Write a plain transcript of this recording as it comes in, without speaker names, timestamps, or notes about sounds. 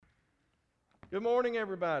Good morning,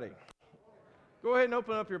 everybody. Go ahead and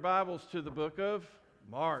open up your Bibles to the book of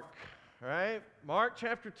Mark. All right? Mark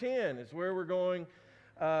chapter 10 is where we're going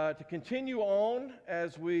to continue on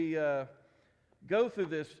as we go through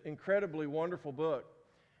this incredibly wonderful book.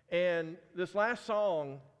 And this last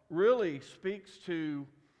song really speaks to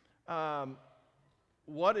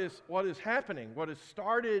what is happening, what has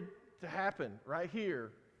started to happen right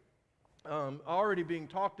here, already being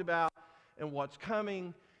talked about, and what's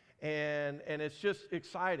coming. And it's just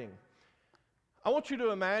exciting. I want you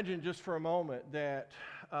to imagine just for a moment that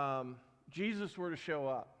Jesus were to show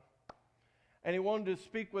up and he wanted to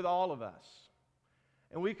speak with all of us.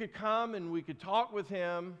 And we could come and we could talk with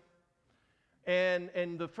him.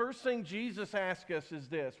 And the first thing Jesus asked us is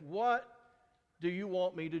this: what do you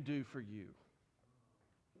want me to do for you?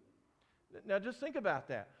 Now just think about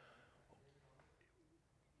that.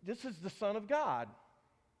 This is the Son of God.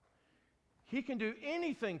 He can do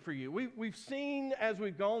anything for you. We've seen as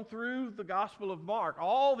we've gone through the Gospel of Mark,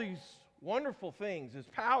 all these wonderful things, his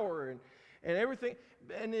power and everything.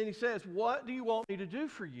 And then he says, what do you want me to do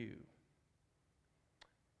for you?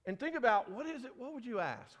 And think about, what is it? What would you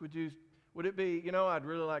ask? Would it be, I'd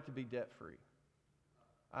really like to be debt-free.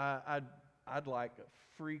 I'd like a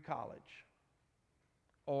free college.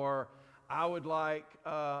 Or I would like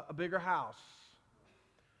a bigger house.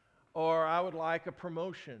 Or I would like a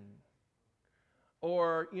promotion.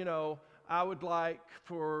 Or, I would like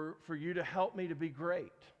for you to help me to be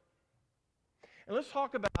great. And let's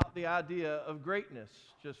talk about the idea of greatness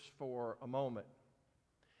just for a moment.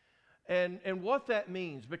 And what that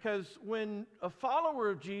means. Because when a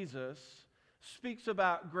follower of Jesus speaks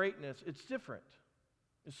about greatness, it's different.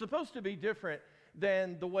 It's supposed to be different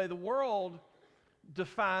than the way the world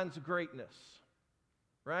defines greatness.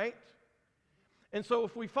 Right? And so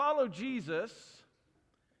if we follow Jesus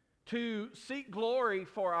to seek glory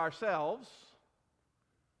for ourselves,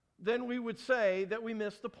 then we would say that we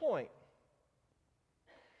missed the point.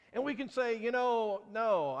 And we can say,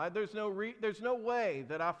 there's no way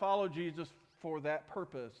that I follow Jesus for that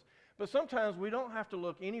purpose. But sometimes we don't have to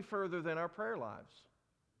look any further than our prayer lives.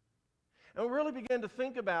 And we really begin to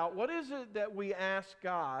think about, what is it that we ask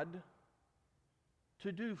God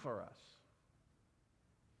to do for us?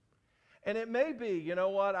 And it may be,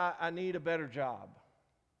 I need a better job.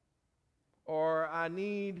 Or I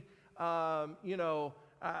need, I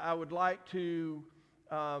would like to,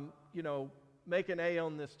 make an A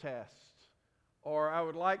on this test. Or I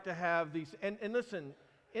would like to have these, and listen,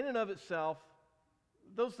 in and of itself,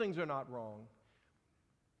 those things are not wrong.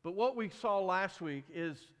 But what we saw last week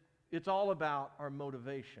is it's all about our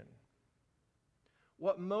motivation.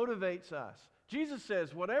 What motivates us. Jesus says,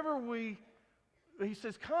 he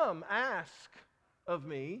says, come, ask of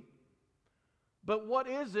me, but what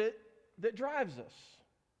is it that drives us?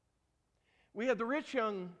 We had the rich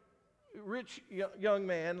young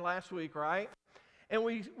man last week, right?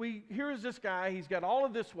 And here's this guy, he's got all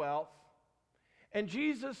of this wealth, and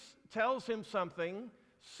Jesus tells him something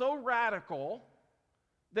so radical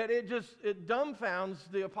that it dumbfounds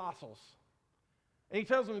the apostles. And he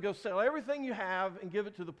tells them to go sell everything you have and give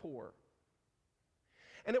it to the poor.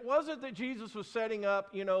 And it wasn't that Jesus was setting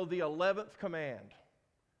up, the 11th command.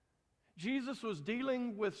 Jesus was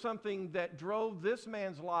dealing with something that drove this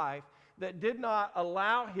man's life that did not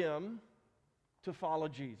allow him to follow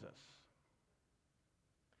Jesus.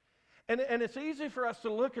 And it's easy for us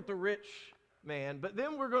to look at the rich man, but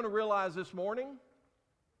then we're going to realize this morning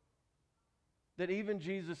that even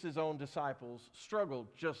Jesus' own disciples struggled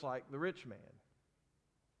just like the rich man,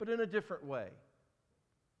 but in a different way.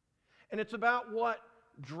 And it's about what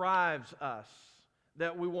drives us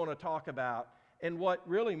that we want to talk about, and what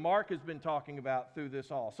really Mark has been talking about through this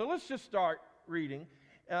all. So let's just start reading.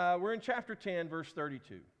 We're in chapter 10, verse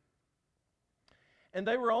 32. And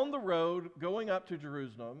they were on the road going up to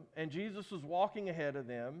Jerusalem, and Jesus was walking ahead of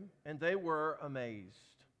them, and they were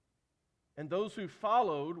amazed. And those who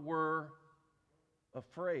followed were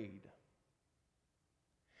afraid.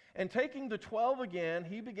 And taking the 12 again,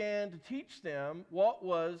 he began to teach them what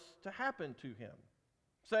was to happen to him,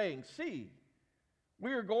 saying, see,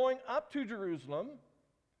 we are going up to Jerusalem,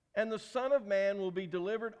 and the Son of Man will be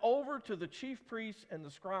delivered over to the chief priests and the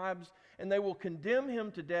scribes, and they will condemn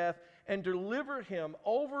him to death and deliver him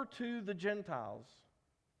over to the Gentiles.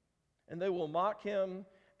 And they will mock him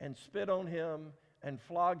and spit on him and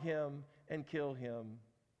flog him and kill him.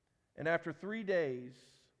 And after 3 days,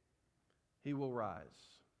 he will rise.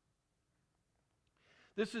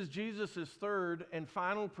 This is Jesus' third and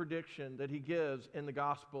final prediction that he gives in the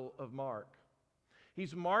Gospel of Mark.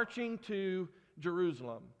 He's marching to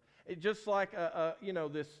Jerusalem. Just like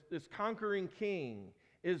this conquering king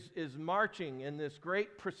is marching in this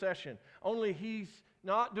great procession. Only he's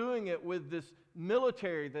not doing it with this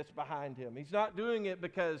military that's behind him. He's not doing it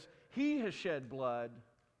because he has shed blood,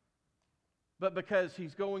 but because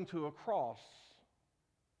he's going to a cross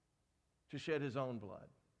to shed his own blood.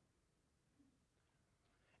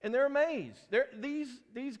 And they're amazed.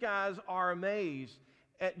 These guys are amazed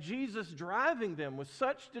at Jesus driving them with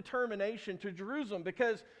such determination to Jerusalem,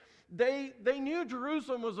 because they knew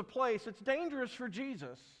Jerusalem was a place it's dangerous for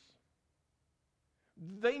Jesus.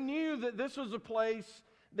 They knew that this was a place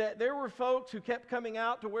that there were folks who kept coming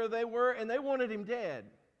out to where they were, and they wanted him dead.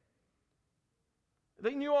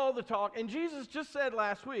 They knew all the talk. And Jesus just said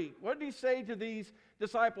last week, what did he say to these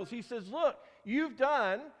disciples? He says, look, you've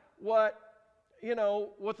done what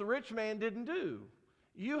the rich man didn't do.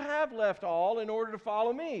 You have left all in order to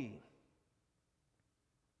follow me.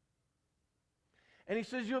 And he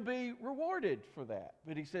says you'll be rewarded for that.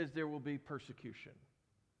 But he says there will be persecution.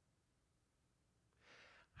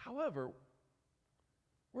 However,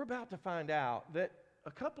 we're about to find out that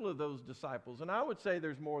a couple of those disciples, and I would say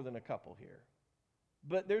there's more than a couple here,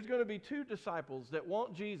 but there's going to be two disciples that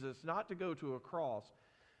want Jesus not to go to a cross,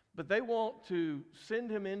 but they want to send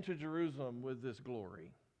him into Jerusalem with this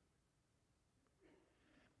glory.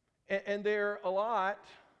 And they're a lot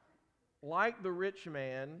like the rich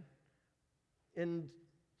man in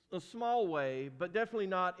a small way, but definitely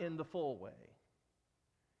not in the full way.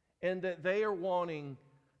 And that they are wanting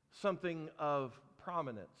something of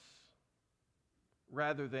prominence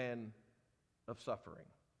rather than of suffering.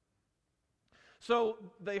 So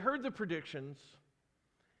they heard the predictions,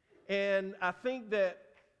 and I think that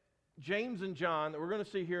James and John, that we're going to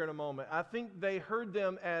see here in a moment, I think they heard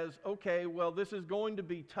them as, okay, well, this is going to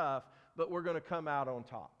be tough, but we're going to come out on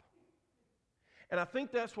top. And I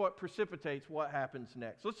think that's what precipitates what happens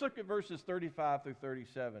next. Let's look at verses 35 through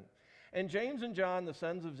 37. And James and John, the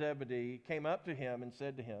sons of Zebedee, came up to him and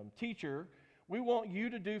said to him, Teacher, we want you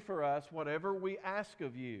to do for us whatever we ask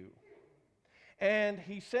of you. And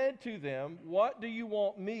he said to them, What do you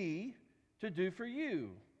want me to do for you?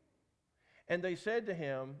 And they said to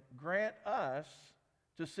him, Grant us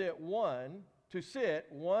to sit one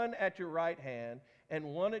at your right hand and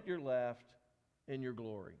one at your left in your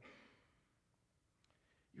glory.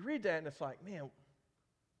 You read that and it's like, man,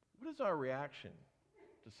 what is our reaction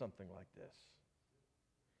to something like this?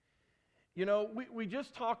 You know, we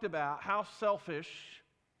just talked about how selfish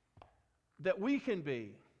that we can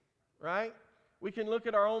be, right? We can look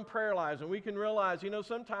at our own prayer lives and we can realize,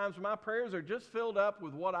 sometimes my prayers are just filled up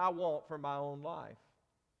with what I want for my own life.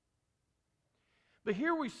 But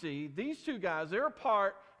here we see these two guys, they're a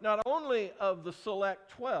part not only of the select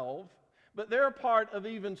 12, but they're a part of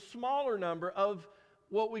even smaller number of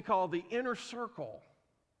what we call the inner circle.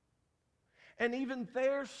 And even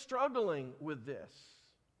they're struggling with this.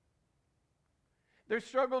 They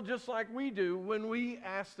struggle just like we do when we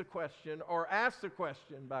ask the question or ask the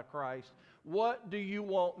question by Christ, what do you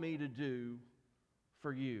want me to do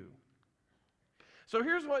for you? So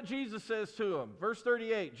here's what Jesus says to them. Verse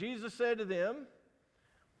 38, Jesus said to them,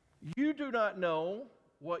 You do not know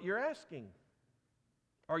what you're asking.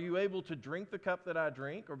 Are you able to drink the cup that I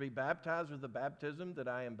drink or be baptized with the baptism that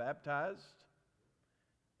I am baptized?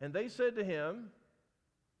 And they said to him,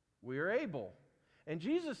 We are able. And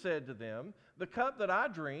Jesus said to them, The cup that I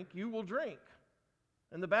drink, you will drink.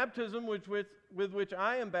 And the baptism with which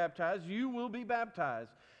I am baptized, you will be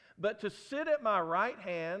baptized. But to sit at my right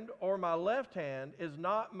hand or my left hand is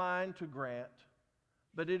not mine to grant,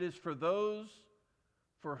 but it is for those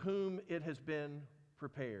for whom it has been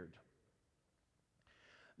prepared.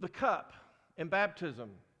 The cup and baptism,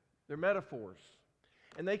 they're metaphors.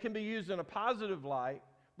 And they can be used in a positive light,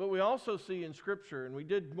 but we also see in Scripture, and we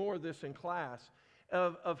did more of this in class,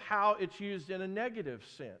 of how it's used in a negative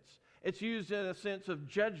sense. It's used in a sense of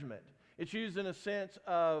judgment. It's used in a sense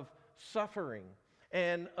of suffering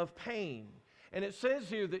and of pain. And it says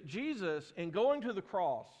here that Jesus, in going to the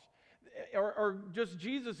cross, or just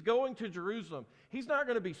Jesus going to Jerusalem, he's not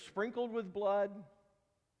going to be sprinkled with blood.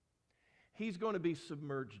 He's going to be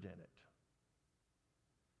submerged in it.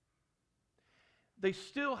 They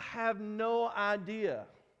still have no idea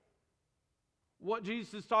what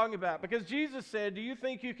Jesus is talking about. Because Jesus said, do you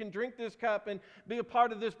think you can drink this cup and be a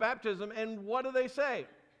part of this baptism? And what do they say?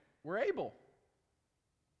 We're able.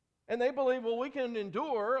 And they believe, well, we can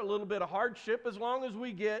endure a little bit of hardship as long as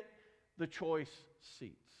we get the choice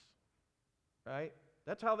seats. Right?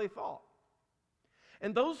 That's how they thought.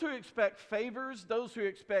 And those who expect favors, those who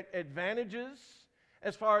expect advantages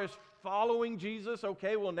As far as following Jesus,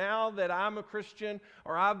 okay, well, now that I'm a Christian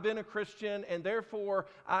or I've been a Christian and therefore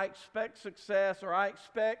I expect success or I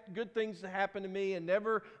expect good things to happen to me and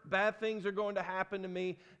never bad things are going to happen to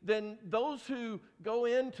me, then those who go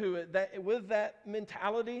into it with that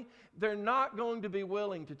mentality, they're not going to be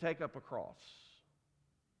willing to take up a cross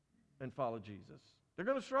and follow Jesus. They're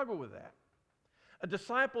going to struggle with that. A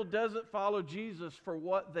disciple doesn't follow Jesus for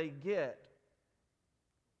what they get.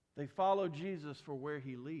 They follow Jesus for where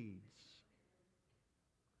He leads.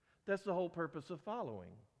 That's the whole purpose of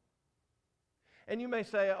following. And you may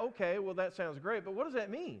say, okay, well, that sounds great, but what does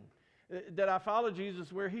that mean? That I follow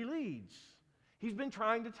Jesus where He leads? He's been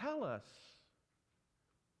trying to tell us.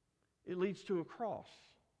 It leads to a cross.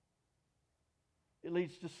 It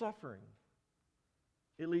leads to suffering.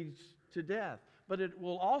 It leads to death. But it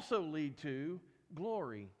will also lead to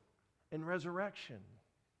glory and resurrection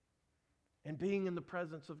and being in the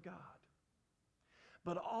presence of God.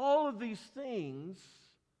 But all of these things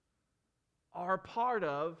are part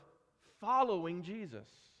of following Jesus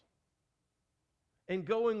and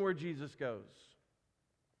going where Jesus goes.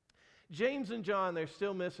 James and John, they're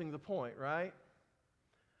still missing the point, right?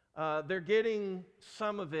 They're getting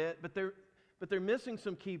some of it, but they're missing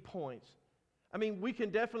some key points. I mean, we can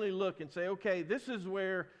definitely look and say, okay, this is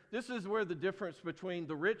where the difference between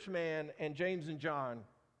the rich man and James and John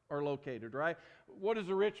are located, right? What does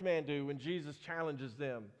the rich man do when Jesus challenges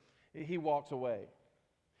them? He walks away.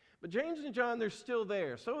 But James and John, they're still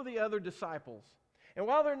there. So are the other disciples. And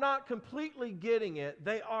while they're not completely getting it,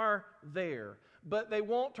 they are there. But they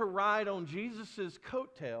want to ride on Jesus'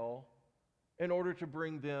 coattail in order to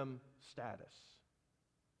bring them status,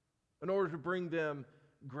 in order to bring them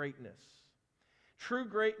greatness. True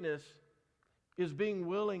greatness is being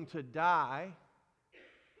willing to die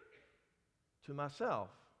to myself.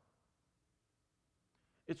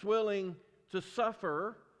 It's willing to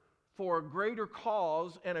suffer for a greater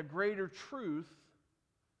cause and a greater truth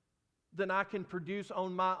than I can produce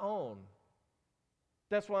on my own.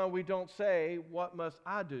 That's why we don't say, what must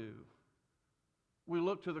I do? We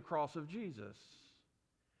look to the cross of Jesus.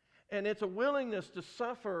 And it's a willingness to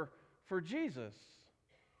suffer for Jesus.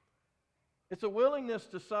 It's a willingness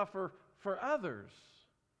to suffer for others.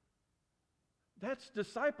 That's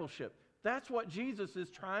discipleship. That's what Jesus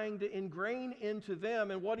is trying to ingrain into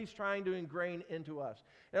them and what He's trying to ingrain into us.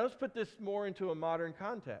 Now let's put this more into a modern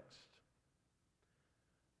context.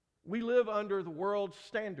 We live under the world's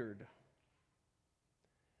standard.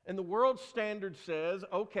 And the world's standard says,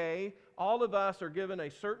 okay, all of us are given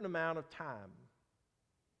a certain amount of time.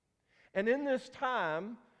 And in this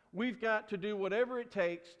time, we've got to do whatever it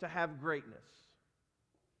takes to have greatness.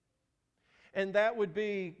 And that would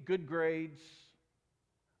be good grades,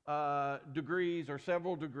 degrees or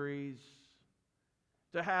several degrees,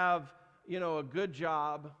 to have, a good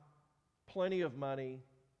job, plenty of money,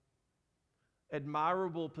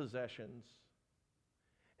 admirable possessions.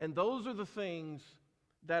 And those are the things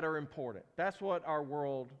that are important. That's what our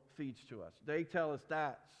world feeds to us. They tell us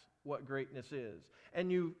that's what greatness is.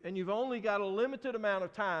 And you've only got a limited amount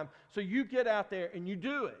of time, so you get out there and you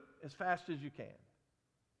do it as fast as you can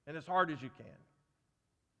and as hard as you can.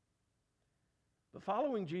 But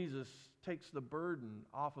following Jesus takes the burden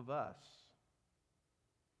off of us.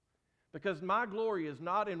 Because my glory is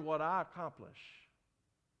not in what I accomplish.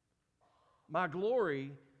 My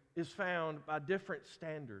glory is found by different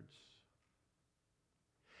standards.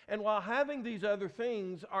 And while having these other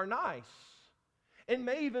things are nice, and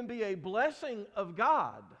may even be a blessing of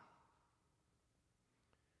God,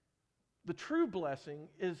 the true blessing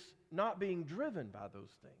is not being driven by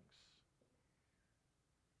those things.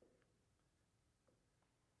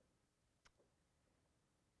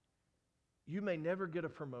 You may never get a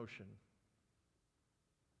promotion,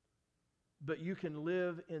 but you can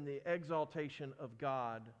live in the exaltation of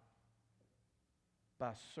God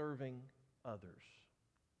by serving others.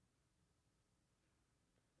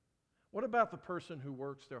 What about the person who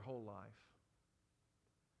works their whole life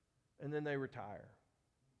and then they retire?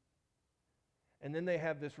 And then they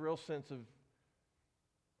have this real sense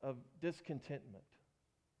of discontentment,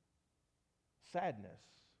 sadness.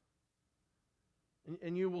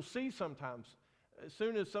 And you will see sometimes, as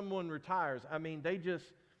soon as someone retires, they just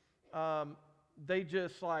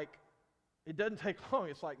like, it doesn't take long.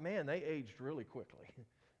 It's like, man, they aged really quickly.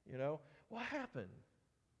 What happened?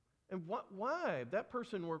 And why? That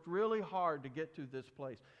person worked really hard to get to this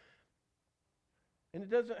place. And it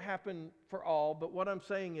doesn't happen for all, but what I'm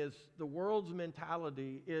saying is the world's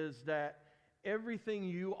mentality is that everything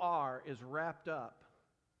you are is wrapped up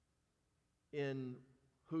in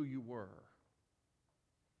who you were.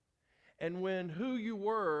 And when who you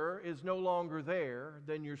were is no longer there,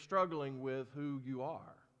 then you're struggling with who you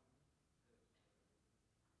are.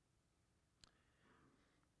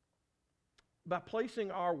 By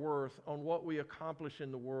placing our worth on what we accomplish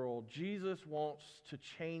in the world, Jesus wants to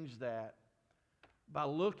change that by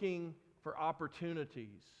looking for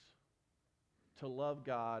opportunities to love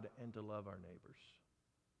God and to love our neighbors.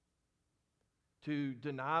 To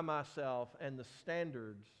deny myself and the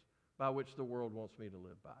standards by which the world wants me to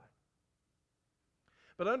live by.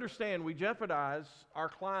 But understand, we jeopardize our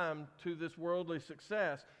climb to this worldly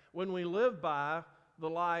success when we live by the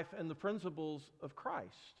life and the principles of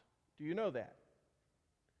Christ. Do you know that?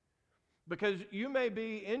 Because you may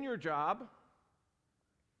be in your job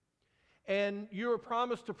and you are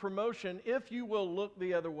promised a promotion if you will look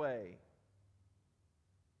the other way.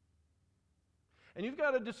 And you've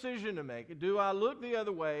got a decision to make. Do I look the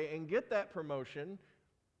other way and get that promotion,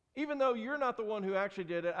 even though you're not the one who actually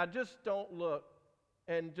did it? I just don't look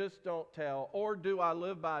and just don't tell. Or do I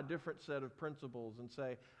live by a different set of principles and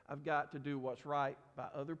say, I've got to do what's right by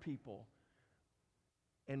other people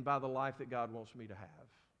and by the life that God wants me to have?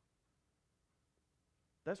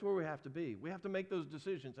 That's where we have to be. We have to make those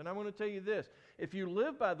decisions. And I want to tell you this. If you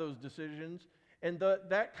live by those decisions and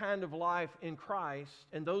that kind of life in Christ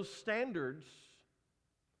and those standards,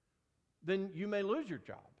 then you may lose your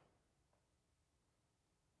job.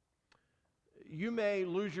 You may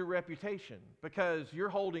lose your reputation because you're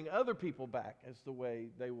holding other people back as the way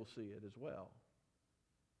they will see it as well.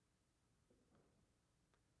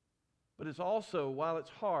 But it's also, while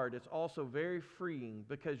it's hard, it's also very freeing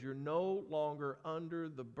because you're no longer under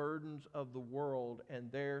the burdens of the world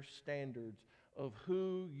and their standards of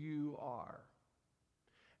who you are.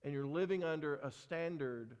 And you're living under a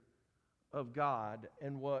standard of God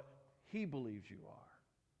and what He believes you are.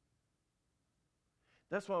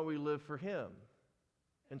 That's why we live for Him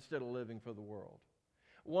instead of living for the world.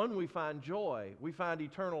 One, we find joy. We find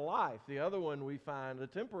eternal life. The other one, we find a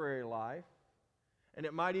temporary life. And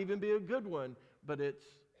it might even be a good one, but it's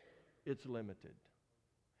limited.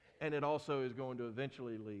 And it also is going to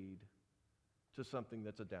eventually lead to something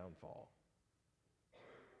that's a downfall.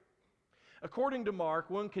 According to Mark,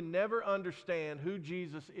 one can never understand who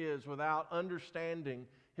Jesus is without understanding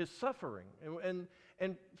His suffering.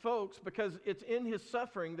 And folks, because it's in His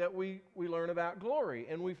suffering that we learn about glory,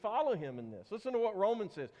 and we follow Him in this. Listen to what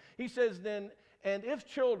Romans says. He says then, and if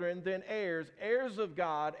children, then heirs, heirs of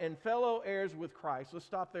God, and fellow heirs with Christ. Let's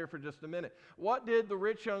stop there for just a minute. What did the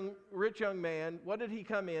rich young man, what did he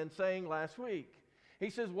come in saying last week? He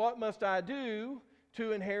says, what must I do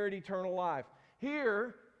to inherit eternal life?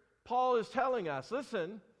 Here, Paul is telling us,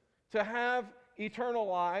 listen, to have eternal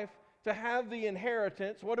life, to have the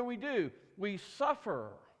inheritance, what do? We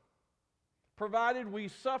suffer, provided we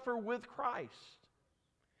suffer with Christ,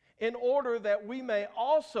 in order that we may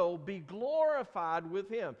also be glorified with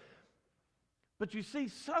Him. But you see,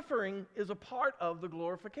 suffering is a part of the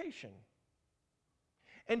glorification.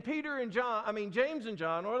 And James and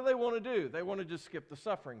John, what do they want to do? They want to just skip the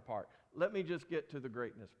suffering part. Let me just get to the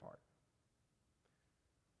greatness part.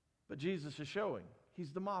 But Jesus is showing.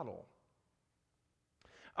 He's the model.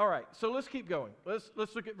 All right, so let's keep going. Let's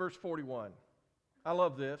look at verse 41. I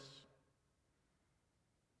love this.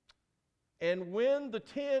 And when the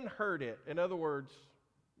 10 heard it, in other words,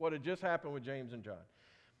 what had just happened with James and John,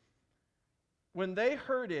 when they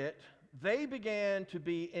heard it, they began to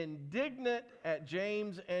be indignant at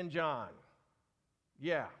James and John.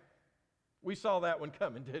 Yeah, we saw that one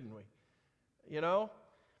coming, didn't we? You know?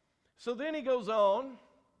 So then he goes on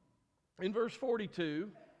in verse 42,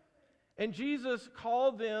 and Jesus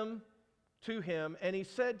called them to Him, and He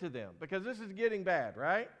said to them, because this is getting bad,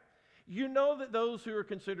 right? You know that those who are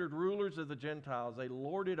considered rulers of the Gentiles, they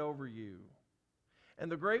lord it over you,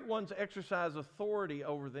 and the great ones exercise authority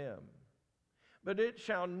over them. But it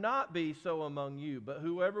shall not be so among you, but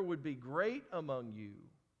whoever would be great among you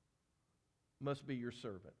must be your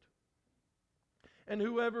servant. And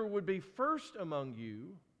whoever would be first among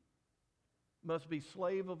you must be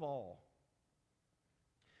slave of all.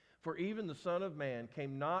 For even the Son of Man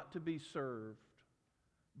came not to be served,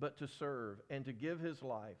 but to serve, and to give His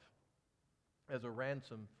life as a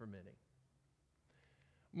ransom for many.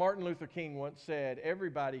 Martin Luther King once said,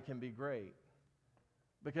 everybody can be great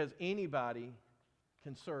because anybody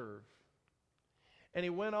can serve. And he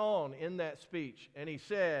went on in that speech and he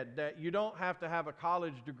said that you don't have to have a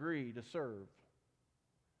college degree to serve.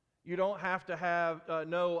 You don't have to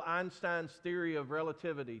know Einstein's theory of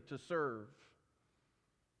relativity to serve.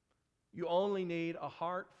 You only need a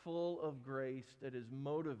heart full of grace that is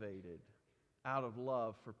motivated out of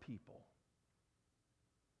love for people.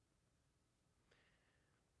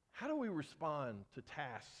 how do we respond to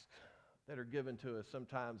tasks that are given to us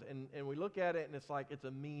sometimes? And we look at it and it's like it's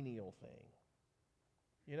a menial thing,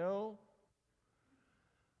 you know?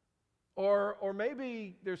 Or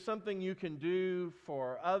maybe there's something you can do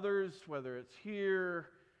for others, whether it's here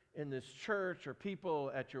in this church or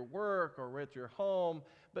people at your work or at your home,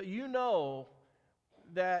 but you know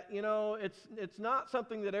that, it's not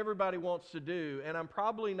something that everybody wants to do, and I'm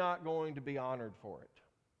probably not going to be honored for it.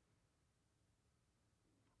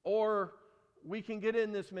 Or we can get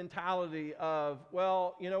in this mentality of,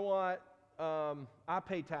 well, you know what? I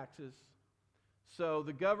pay taxes, so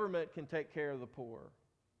the government can take care of the poor.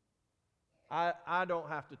 I don't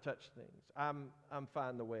have to touch things. I'm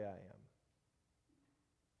fine the way I am.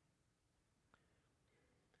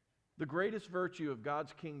 The greatest virtue of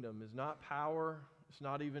God's kingdom is not power, it's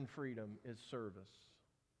not even freedom, it's service.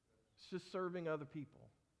 It's just serving other people.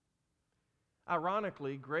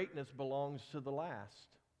 Ironically, greatness belongs to the last.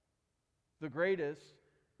 The greatest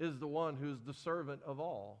is the one who's the servant of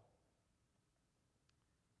all.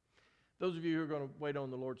 Those of you who are going to wait on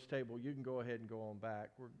the Lord's table, you can go ahead and go on back.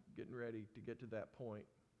 We're getting ready to get to that point.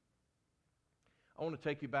 I want to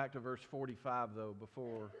take you back to verse 45, though,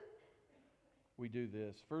 before we do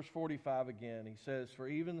this. Verse 45 again, he says, "For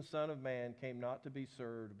even the Son of Man came not to be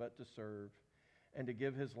served, but to serve, and to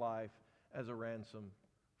give his life as a ransom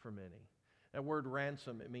for many." That word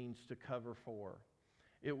ransom, it means to cover for.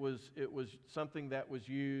 It was something that was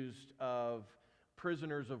used of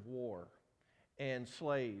prisoners of war and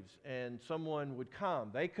slaves, and someone would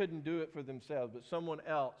come. They couldn't do it for themselves, but someone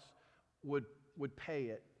else would pay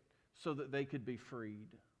it so that they could be freed.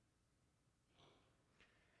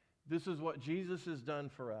 This is what Jesus has done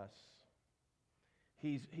for us.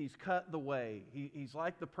 He's cut the way. He's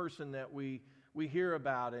like the person that we hear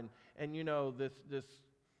about, and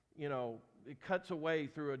it cuts away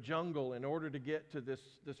through a jungle in order to get to this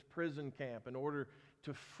prison camp, in order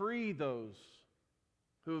to free those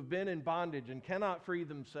who have been in bondage and cannot free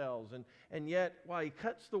themselves. And yet, while he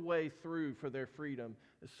cuts the way through for their freedom,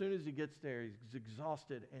 as soon as he gets there, he's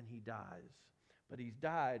exhausted and he dies. But he's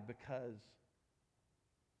died because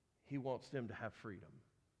he wants them to have freedom.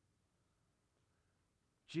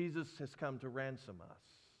 Jesus has come to ransom us.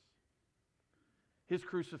 His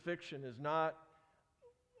crucifixion is not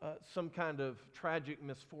some kind of tragic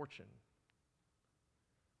misfortune.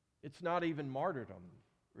 It's not even martyrdom,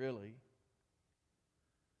 really.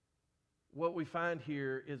 What we find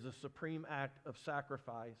here is a supreme act of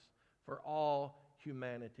sacrifice for all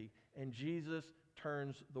humanity. And Jesus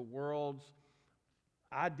turns the world's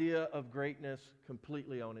idea of greatness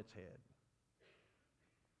completely on its head.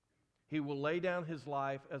 He will lay down his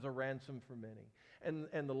life as a ransom for many.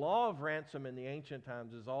 And the law of ransom in the ancient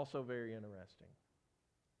times is also very interesting.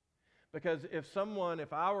 Because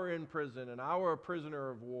if I were in prison and I were a prisoner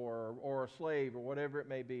of war or a slave or whatever it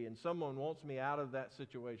may be, and someone wants me out of that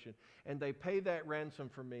situation and they pay that ransom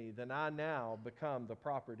for me, then I now become the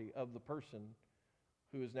property of the person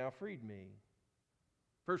who has now freed me.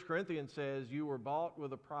 1 Corinthians says, "You were bought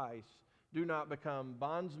with a price. Do not become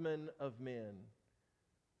bondsmen of men."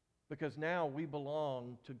 Because now we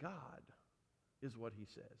belong to God, is what he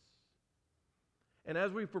says. And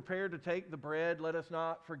as we prepare to take the bread, let us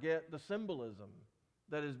not forget the symbolism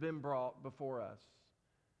that has been brought before us.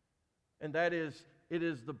 And that is, it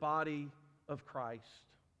is the body of Christ.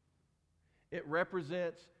 It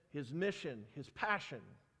represents his mission, his passion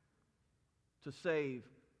to save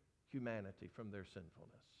humanity from their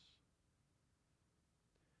sinfulness.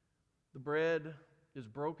 The bread is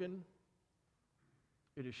broken,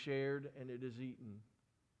 it is shared, and it is eaten,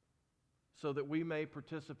 so that we may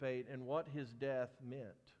participate in what his death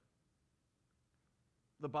meant.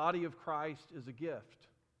 The body of Christ is a gift,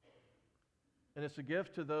 and it's a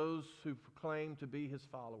gift to those who proclaim to be his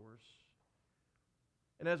followers.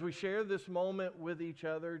 And as we share this moment with each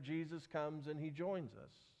other, Jesus comes and he joins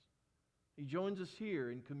us. He joins us here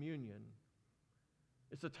in communion.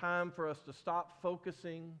 It's a time for us to stop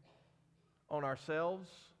focusing on ourselves,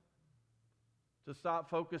 to stop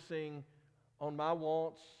focusing on my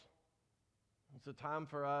wants. It's a time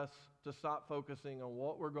for us to stop focusing on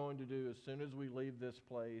what we're going to do as soon as we leave this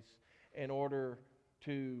place in order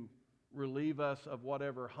to relieve us of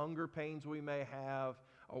whatever hunger pains we may have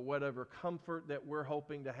or whatever comfort that we're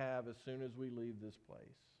hoping to have as soon as we leave this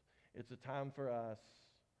place. It's a time for us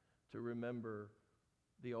to remember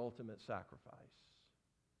the ultimate sacrifice.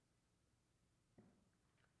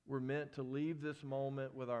 We're meant to leave this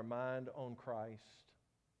moment with our mind on Christ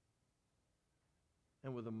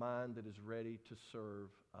and with a mind that is ready to serve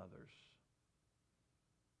others.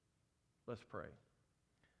 Let's pray.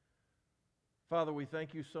 Father, we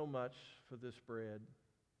thank you so much for this bread.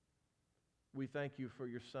 We thank you for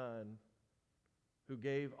your Son who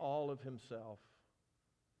gave all of himself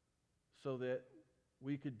so that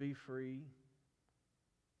we could be free,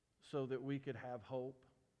 so that we could have hope,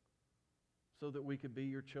 so that we could be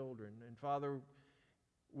your children. And Father,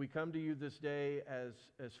 we come to you this day as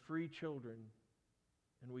free children,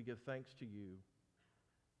 and we give thanks to you.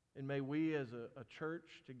 And may we as a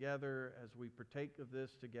church together, as we partake of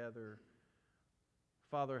this together,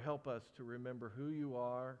 Father, help us to remember who you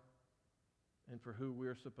are and for who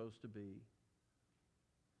we're supposed to be.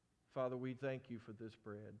 Father, we thank you for this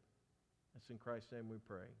bread. It's in Christ's name we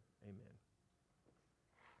pray. Amen.